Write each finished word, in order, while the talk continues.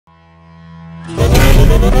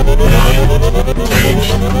Welcome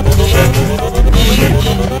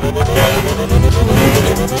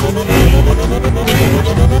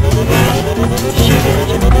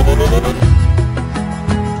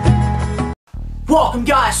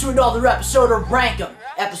guys to another episode of Rank 'em,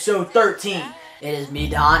 episode 13. It is me,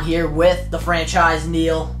 Don, here with the franchise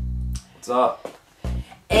Neil. What's up?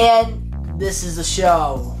 And this is a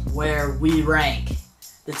show where we rank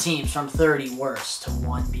the teams from 30 worst to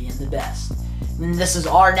 1 being the best. And this is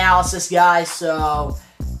our analysis, guys, so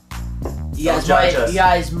you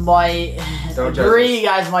guys might agree, you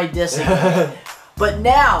guys might disagree. But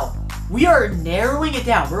now, we are narrowing it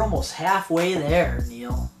down. We're almost halfway there,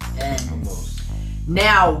 Neil. And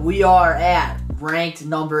now we are at ranked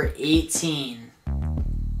number 18.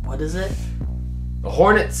 What is it? The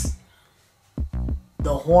Hornets.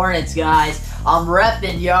 The Hornets, guys. I'm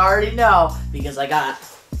repping, you already know, because I got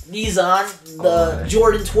these on. The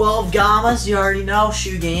Jordan 12 Gammas, you already know,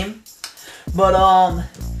 shoe game. But,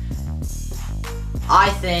 I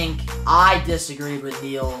think I disagreed with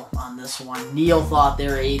Neil on this one. Neil thought they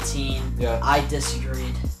were 18. Yeah. I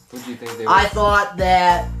disagreed. What do you think they were? I thought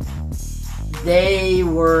that they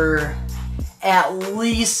were at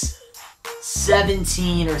least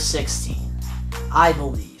 17 or 16, I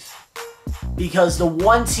believe. Because the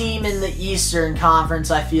one team in the Eastern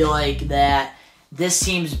Conference I feel like that this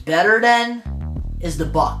team's better than is the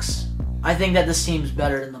Bucks. I think that this team's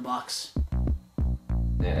better than the Bucks.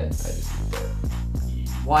 Yeah, I disagree with that.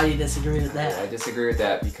 Why do you disagree with that? I disagree with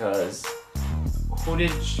that because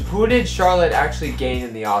who did Charlotte actually gain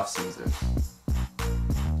in the offseason?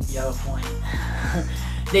 You have a point.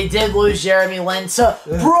 They did lose Jeremy Lin to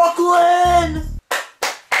Brooklyn!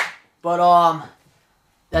 But,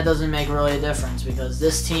 that doesn't make really a difference because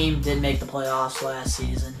this team did make the playoffs last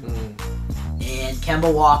season. And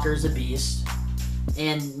Kemba Walker's a beast.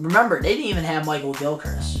 And remember, they didn't even have Michael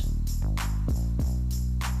Gilchrist.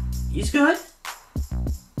 He's good.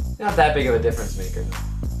 Not that big of a difference maker, though.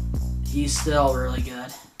 He's still really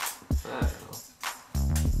good. I don't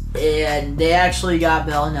know. And they actually got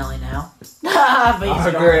Bellinelli now. But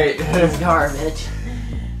he's great. He's garbage.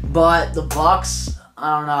 But the Bucks,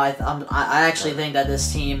 I don't know. I actually think that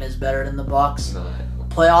this team is better than the Bucks. No,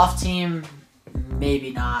 Playoff team,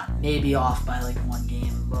 maybe not. Maybe off by like 1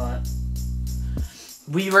 game. But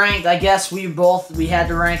we ranked. I guess we had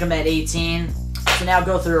to rank them at 18. So now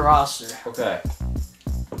go through the roster. Okay.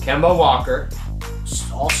 Kemba Walker.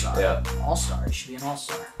 All-star. Yeah. All-star. He should be an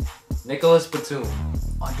all-star. Nicholas Batum.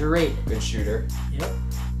 Underrated. Good shooter. Yep.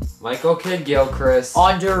 Michael Kidd-Gilchrist.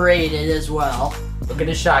 Underrated as well. Look at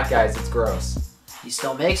his shot, guys. It's gross. He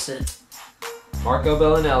still makes it. Marco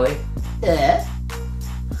Bellinelli. Yeah.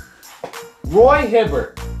 Roy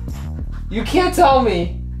Hibbert. You can't tell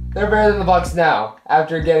me they're better than the Bucks now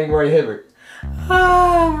after getting Roy Hibbert.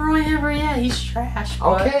 Roy Hibbert, yeah, he's trash.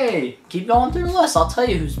 Okay. Keep going through the list. I'll tell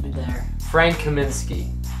you who's been there. Frank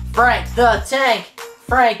Kaminsky. Frank the Tank.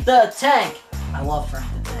 Frank the Tank. I love Frank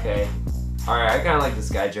the Tank. Okay. Alright, I kind of like this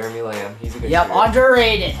guy, Jeremy Lamb. He's a good Yep, shooter.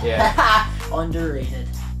 underrated. Yeah. Underrated.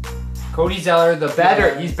 Cody Zeller,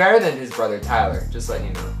 he's better than his brother Tyler, just letting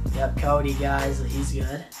you know. Yep, Cody, guys, he's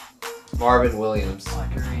good. Marvin Williams.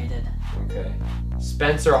 Underrated. Okay.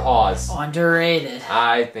 Spencer Hawes. Underrated.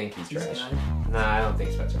 I think he's trash. good. Nah, I don't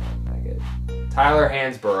think Spencer Hawes is that good. Tyler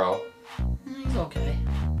Hansborough. He's okay.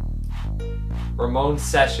 Ramon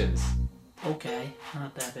Sessions. Okay,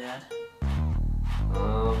 not that bad.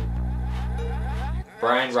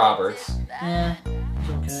 Brian Roberts. Yeah, he's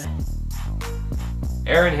okay.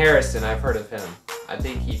 Aaron Harrison, I've heard of him. I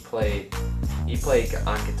think he played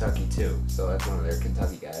on Kentucky too, so that's one of their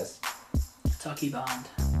Kentucky guys. Kentucky Bond.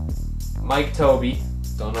 Mike Toby,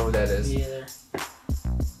 don't know who that is. Me either.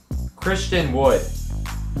 Christian Wood.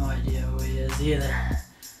 No idea who he is either.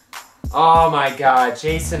 Oh my God,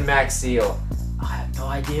 Jason Maxiell. I have no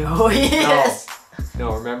idea who he is.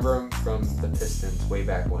 No, remember him from the Pistons way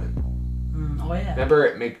back when. Oh yeah.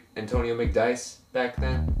 Remember Antonio McDyess back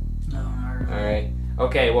then? No, not really. All right.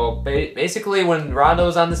 Okay, well, basically when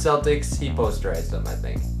Rondo's on the Celtics, he posterized them, I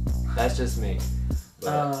think. That's just me.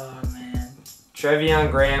 But Oh man. Trevion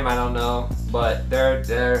Graham, I don't know, but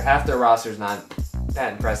they're half their roster's not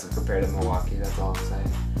that impressive compared to Milwaukee. That's all I'm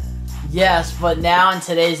saying. Yes, but now in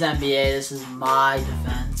today's NBA, this is my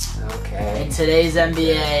defense. Okay. In today's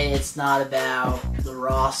NBA, it's not about the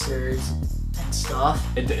rosters and stuff.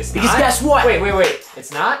 It's Because not? guess what? Wait.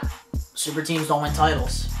 It's not? Super teams don't win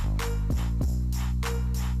titles.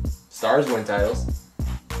 Stars win titles.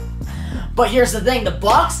 But here's the thing, the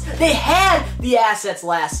Bucks, they had the assets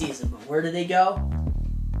last season, but where did they go?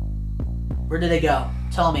 Where did they go?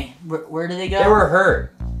 Tell me, where did they go? They were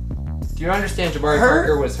hurt. Do you understand Jabari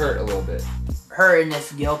Parker was hurt a little bit? Hurt, and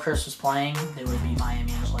if Gilchrist was playing, they would beat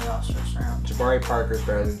Miami in the playoffs first round. Jabari Parker's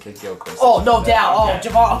better than Kid Gilchrist. Oh, no doubt. Okay.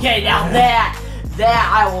 Oh, Jabari. Okay, now that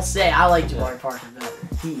I will say, I like Jabari Parker better.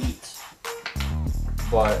 He eats.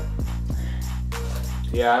 But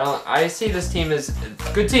yeah, I see this team as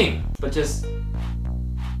a good team, but just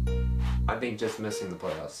I think just missing the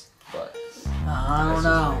playoffs. But I don't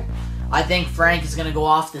know. I think Frank is gonna go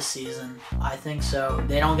off this season. I think so.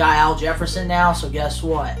 They don't got Al Jefferson now, so guess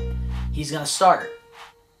what? He's gonna start,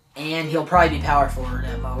 and he'll probably be power forward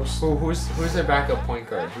at most. Who's their backup point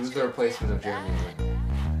guard? Who's the replacement of Jeremy Lin?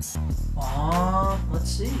 Let's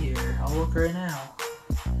see here. I'll look right now.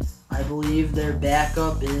 I believe their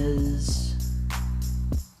backup is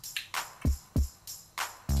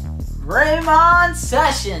Raymond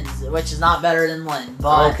Sessions, which is not better than Lynn.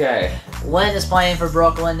 But okay. Lynn is playing for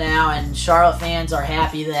Brooklyn now, and Charlotte fans are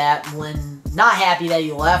happy that Lynn, not happy that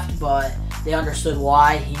he left, but they understood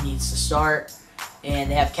why he needs to start.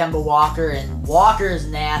 And they have Kemba Walker, and Walker is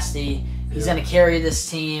nasty. He's going to carry this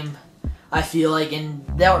team, I feel like. And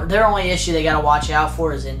their only issue they got to watch out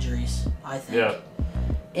for is injuries, I think. Yeah.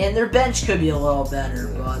 And their bench could be a little better,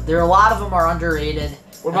 but a lot of them are underrated.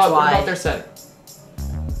 What about their center?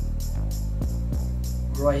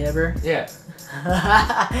 Roy Hibbert? Yeah.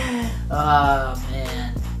 Oh,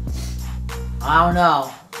 man. I don't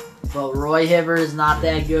know. But Roy Hibbert is not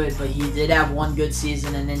that good, but he did have one good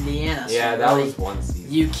season in Indiana. So yeah, that was one season.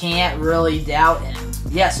 You can't really doubt him.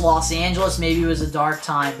 Yes, Los Angeles maybe was a dark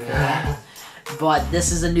time for him, but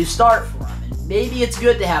this is a new start for him. And maybe it's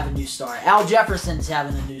good to have a new start. Al Jefferson's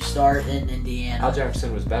having a new start in Indiana. Al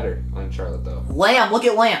Jefferson was better on Charlotte, though. Lamb, look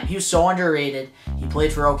at Lamb. He was so underrated. He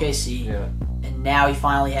played for OKC, and now he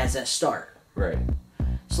finally has that start. Right.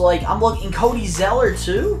 So, like, I'm looking, Cody Zeller,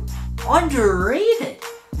 too? Underrated.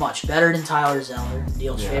 Much better than Tyler Zeller,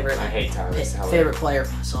 Neil's favorite. I hate Tyler Zeller. Favorite player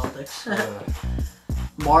from the Celtics.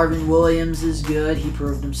 Marvin Williams is good. He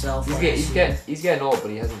proved himself. He's getting old, but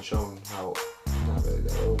he hasn't shown how. He's not really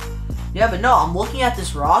that old. Yeah, but no, I'm looking at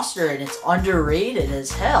this roster and it's underrated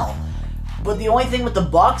as hell. But the only thing with the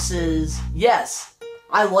Bucks is, yes,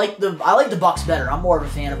 I like the Bucks better. I'm more of a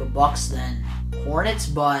fan of the Bucks than Hornets,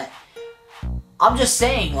 but I'm just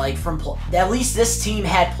saying, like, at least this team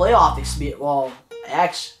had playoff experience. Well,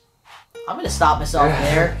 actually, I'm gonna stop myself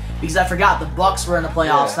there because I forgot the Bucks were in the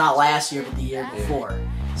playoffs not last year but the year before.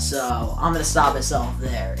 So I'm gonna stop myself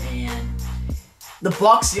there. And the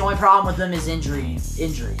Bucks, the only problem with them is injuries.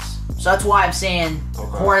 So that's why I'm saying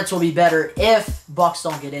Hornets will be better if Bucks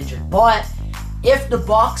don't get injured. But if the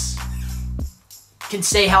Bucks can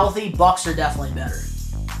stay healthy, Bucks are definitely better.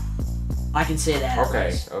 I can say that.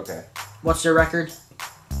 Okay. What's their record?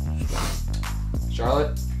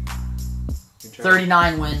 Charlotte?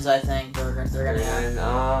 39 wins, I think. They're gonna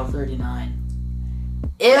have 39.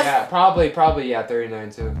 Probably 39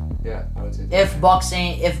 too. Yeah, I would say.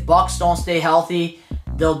 If Bucks don't stay healthy,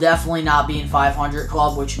 they'll definitely not be in 500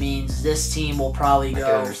 club, which means this team will probably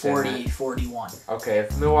go 40-41. Okay,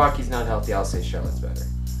 if Milwaukee's not healthy, I'll say Charlotte's better.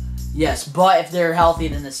 Yes, but if they're healthy,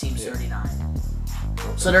 then this team's 39.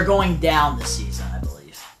 Okay. So they're going down this season, I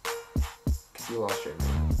believe. Because you lost Jeremy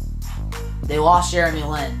Lin. They lost Jeremy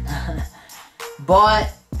Lin.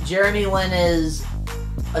 But Jeremy Lin is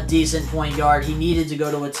a decent point guard. He needed to go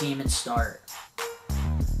to a team and start.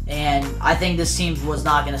 And I think this team was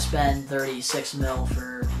not going to spend $36 million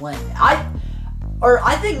for Lin. I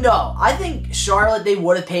think Charlotte, they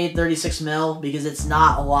would have paid $36 million because it's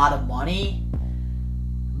not a lot of money.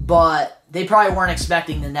 But they probably weren't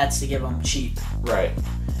expecting the Nets to give them cheap. Right.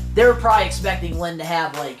 They were probably expecting Lin to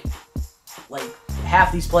have like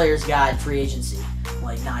half these players got free agency.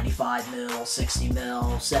 Like $95 million, $60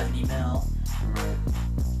 million, $70 million. Right.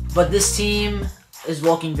 But this team is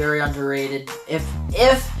looking very underrated.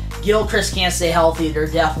 If Gilchrist can't stay healthy, they're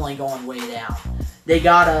definitely going way down. They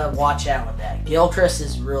gotta watch out with that. Gilchrist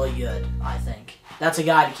is really good, I think. That's a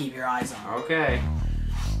guy to keep your eyes on. Okay.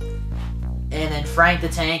 And then Frank the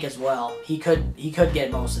Tank as well. He could get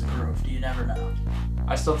most improved. You never know.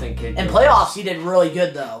 I still think Kid In playoffs, he did really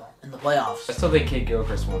good though. In the playoffs. I still think Kid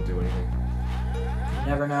Gilchrist won't do anything. You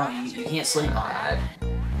never know. You can't sleep on it.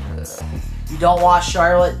 You don't watch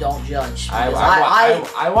Charlotte, don't judge. I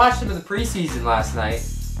watched him in the preseason last night.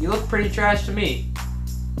 He looked pretty trash to me.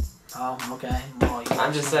 Oh, okay. Well,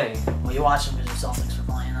 I'm just saying. Well, you watch them because your Celtics were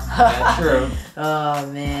playing them. That's true. Oh,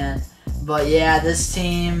 man. But, yeah, this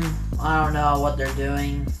team, I don't know what they're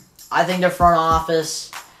doing. I think their front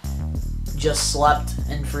office just slept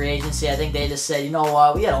in free agency. I think they just said, you know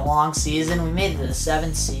what, we had a long season. We made it to the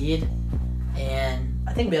 7th seed. And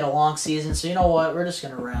I think we had a long season, so you know what? We're just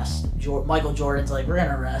gonna rest. Michael Jordan's like, we're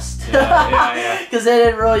gonna rest. Yeah. Because they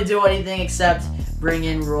didn't really do anything except bring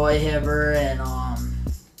in Roy Hibbert and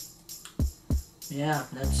yeah,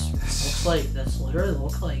 that's literally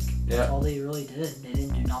look like that's all they really did. They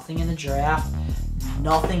didn't do nothing in the draft,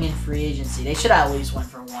 nothing in free agency. They should at least went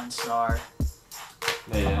for 1 star.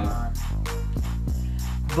 They did.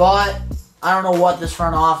 But I don't know what this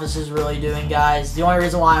front office is really doing, guys. The only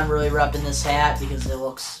reason why I'm really repping this hat because it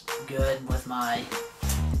looks good with my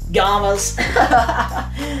Gammas.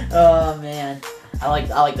 Oh man, I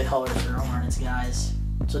like the colors for the Hornets, guys.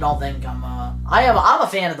 So don't think I'm a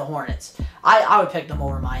fan of the Hornets. I would pick them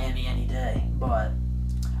over Miami any day, but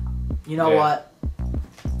you know what?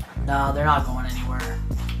 No, they're not going anywhere.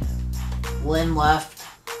 Lynn left,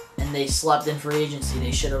 and they slept in free agency. They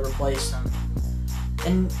should have replaced him.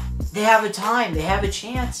 And they have a time. They have a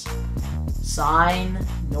chance. Sign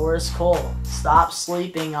Norris Cole. Stop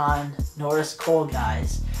sleeping on Norris Cole,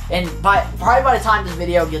 guys. And probably by the time this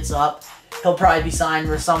video gets up, he'll probably be signed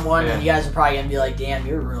for someone, and you guys are probably going to be like, damn,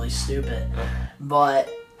 you're really stupid. But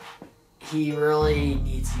he really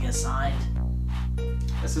needs to get signed.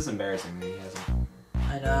 This is embarrassing that he hasn't.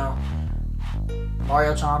 I know.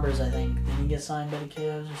 Mario Chalmers, I think. Did he get signed by the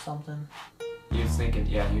Cavs or something? He was thinking,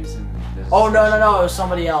 he was in this. Oh, no. It was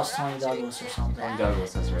somebody else. Tony Douglas or something. Tony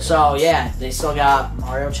Douglas, that's right. So, yeah, they still got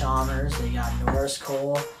Mario Chalmers. They got Norris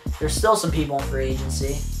Cole. There's still some people in free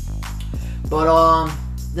agency. But,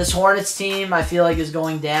 this Hornets team, I feel like, is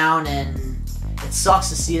going down, and it sucks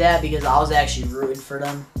to see that because I was actually rooting for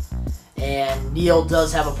them. And Neil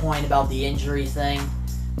does have a point about the injury thing,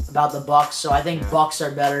 about the Bucks. So I think Bucks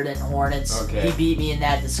are better than Hornets. Okay. He beat me in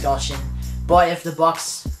that discussion. But if the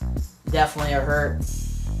Bucks definitely are hurt,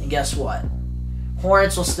 then guess what?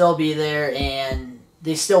 Hornets will still be there, and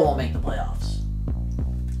they still won't make the playoffs.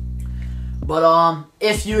 But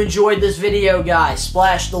if you enjoyed this video, guys,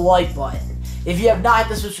 splash the like button. If you have not hit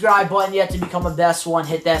the subscribe button yet to become a best one,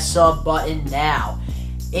 hit that sub button now.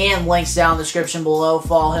 And links down in the description below.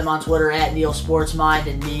 Follow him on Twitter at NeilSportsMind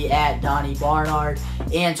and me at Donnie Barnard.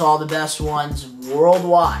 And to all the best ones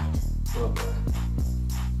worldwide.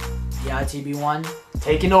 The ITB1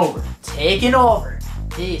 Taking over. taking over.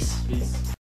 Peace. Peace.